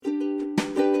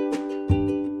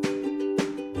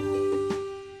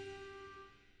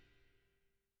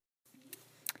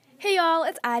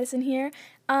it's Addison here,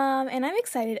 and I'm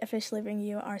excited to officially bring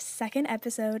you our second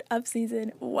episode of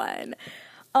season 1.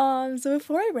 So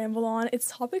before I ramble on,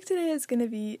 its topic today is going to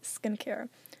be skincare.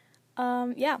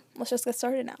 Let's just get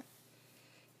started now.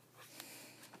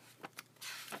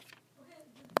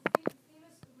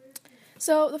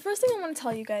 So the first thing I want to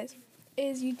tell you guys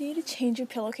is you need to change your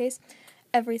pillowcase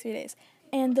every 3 days.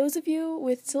 And those of you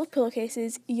with silk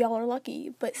pillowcases, y'all are lucky,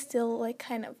 but still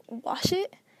kind of wash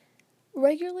it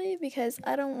regularly because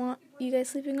I don't want you guys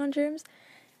sleeping on germs.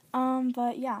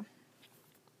 But yeah,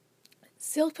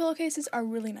 silk pillowcases are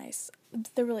really nice.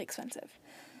 They're really expensive.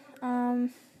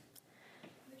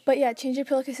 But yeah, change your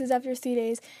pillowcases after 3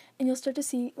 days, and you'll start to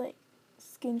see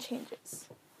skin changes.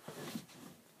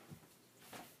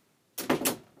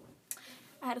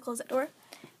 I had to close that door.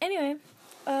 Anyway,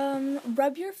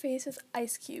 rub your face with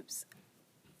ice cubes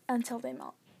until they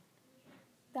melt.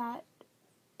 That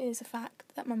is a fact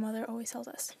that my mother always tells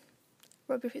us.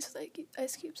 Rub your face with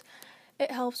ice cubes.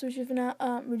 It helps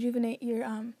rejuvenate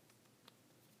your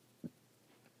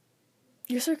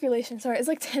circulation. Sorry, it's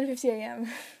 10:50 a.m.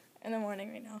 in the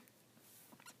morning right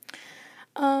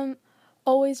now.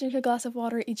 Always drink a glass of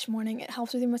water each morning. It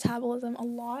helps with your metabolism a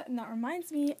lot, and that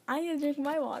reminds me, I need to drink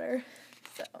my water.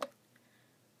 So,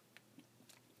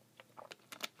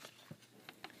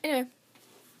 anyway,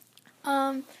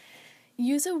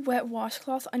 use a wet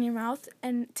washcloth on your mouth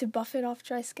and to buff it off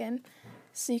dry skin,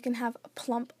 so you can have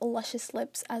plump, luscious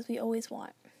lips as we always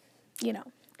want.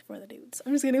 For the dudes.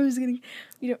 I'm just kidding.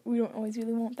 We don't always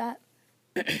really want that.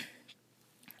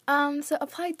 So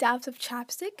apply dabs of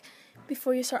chapstick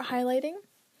before you start highlighting.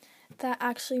 That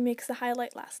actually makes the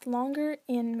highlight last longer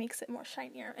and makes it more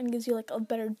shinier and gives you a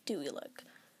better dewy look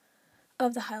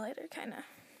of the highlighter, kind of.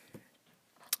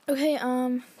 Okay,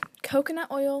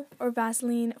 coconut oil or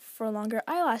Vaseline for longer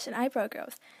eyelash and eyebrow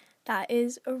growth. That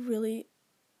is a really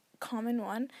common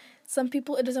one. Some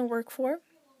people it doesn't work for.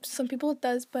 Some people it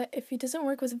does, but if it doesn't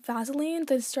work with Vaseline,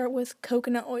 then start with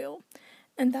coconut oil.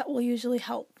 And that will usually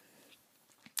help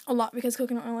a lot because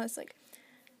coconut oil is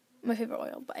my favorite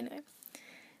oil. But anyway,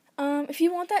 if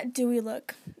you want that dewy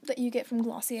look that you get from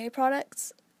Glossier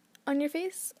products on your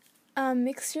face,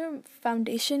 mix your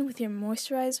foundation with your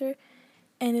moisturizer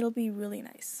and it'll be really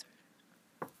nice.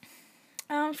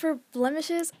 For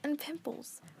blemishes and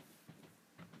pimples,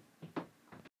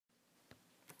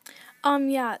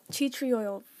 tea tree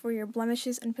oil for your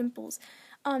blemishes and pimples.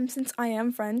 Since I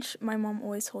am French, my mom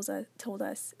always told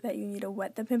us that you need to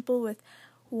wet the pimple with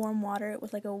warm water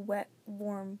with a wet,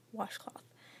 warm washcloth.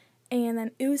 And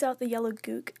then ooze out the yellow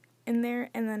gook in there,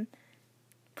 and then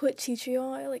put tea tree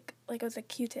oil, with a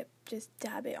Q-tip, just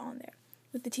dab it on there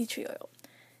with the tea tree oil.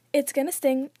 It's gonna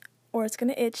sting, or it's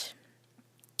gonna itch,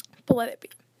 but let it be.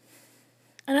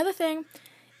 Another thing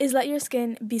is let your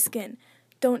skin be skin.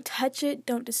 Don't touch it,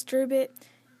 don't disturb it.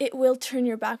 It will turn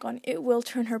her back on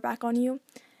you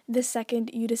the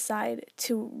second you decide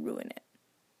to ruin it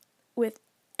with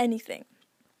anything.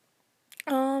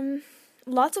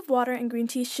 Lots of water and green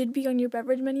tea should be on your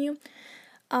beverage menu.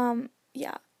 I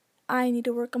need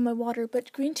to work on my water,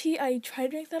 but green tea, I try to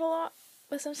drink that a lot,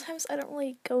 but sometimes I don't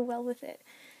really go well with it,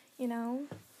 We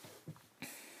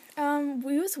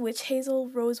use witch hazel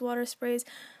rose water sprays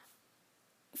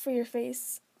for your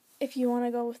face if you want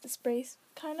to go with the sprays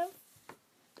kind of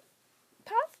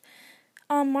path.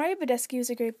 Mario Badescu is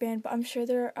a great brand, but I'm sure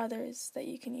there are others that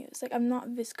you can use. I'm not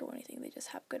Visco or anything, they just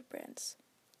have good brands.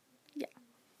 Yeah.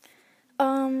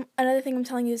 Another thing I'm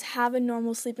telling you is have a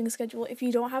normal sleeping schedule. If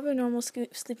you don't have a normal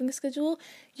sleeping schedule,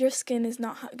 your skin is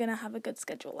not gonna have a good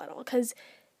schedule at all, because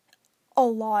a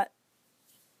lot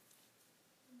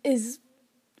is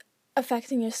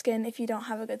affecting your skin if you don't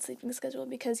have a good sleeping schedule,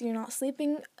 because you're not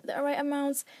sleeping the right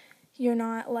amounts, you're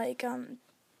not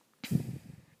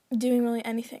doing really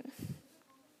anything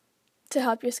to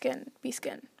help your skin be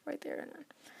skin right there and then.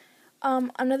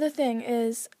 Another thing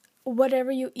is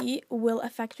whatever you eat will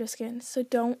affect your skin, so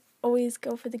don't always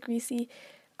go for the greasy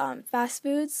fast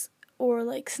foods or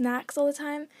snacks all the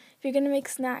time. If you're gonna make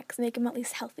snacks, make them at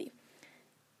least healthy.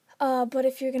 But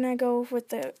if you're gonna go with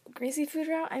the greasy food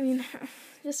route,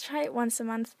 just try it once a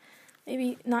month.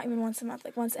 Maybe not even once a month,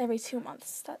 once every 2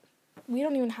 months. We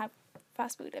don't even have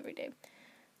fast food every day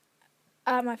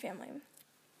at my family.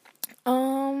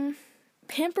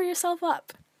 Pamper yourself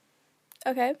up.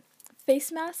 Okay?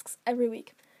 Face masks every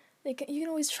week. You can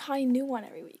always try a new one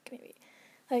every week, maybe.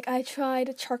 I tried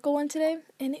a charcoal one today,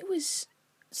 and it was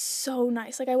so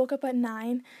nice. I woke up at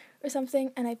 9 or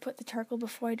something, and I put the charcoal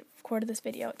before I recorded this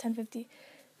video at 10:50.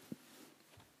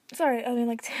 Sorry,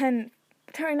 10.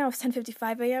 Right now it's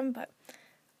 10:55 a.m., but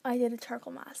I did a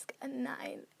charcoal mask at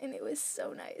 9, and it was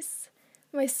so nice.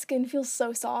 My skin feels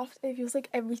so soft. It feels like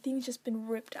everything's just been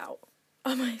ripped out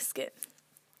of my skin.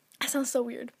 That sounds so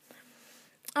weird.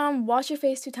 Wash your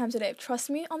face 2 times a day. Trust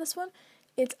me on this one.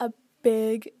 It's a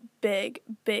big, big,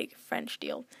 big French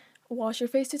deal. Wash your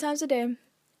face 2 times a day,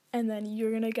 and then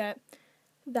you're gonna get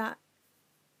that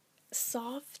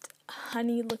soft,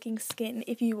 honey-looking skin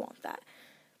if you want that.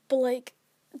 But, like,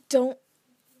 don't...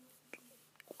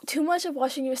 Too much of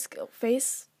washing your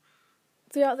face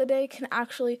throughout the day can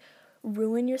actually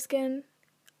ruin your skin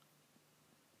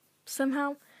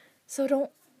somehow. So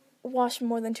don't wash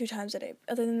more than 2 times a day.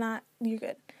 Other than that, you're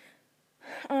good.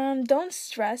 Don't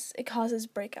stress. It causes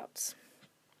breakouts.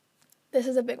 This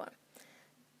is a big one.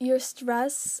 Your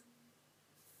stress,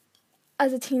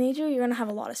 as a teenager, you're going to have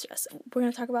a lot of stress. We're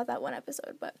going to talk about that one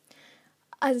episode, but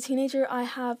as a teenager, I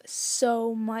have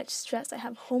so much stress. I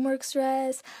have homework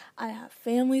stress, I have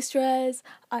family stress,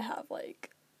 I have, like,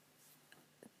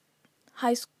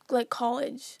 high school, like,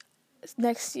 college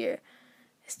next year,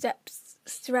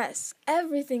 stress.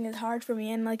 Everything is hard for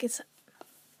me, and,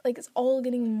 it's all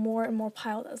getting more and more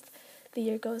piled as the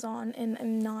year goes on, and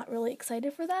I'm not really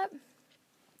excited for that.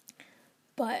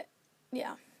 But,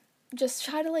 yeah, just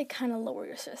try to, kind of lower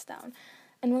your stress down.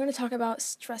 And we're going to talk about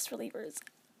stress relievers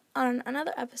on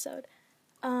another episode,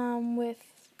 I'm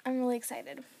really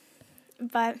excited.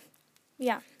 But,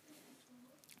 yeah.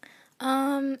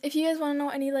 If you guys want to know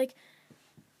any,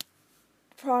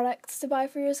 products to buy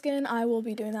for your skin, I will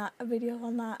be doing a video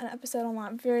on that, an episode on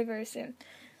that very, very soon.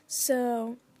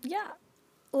 So, yeah.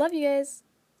 Love you guys.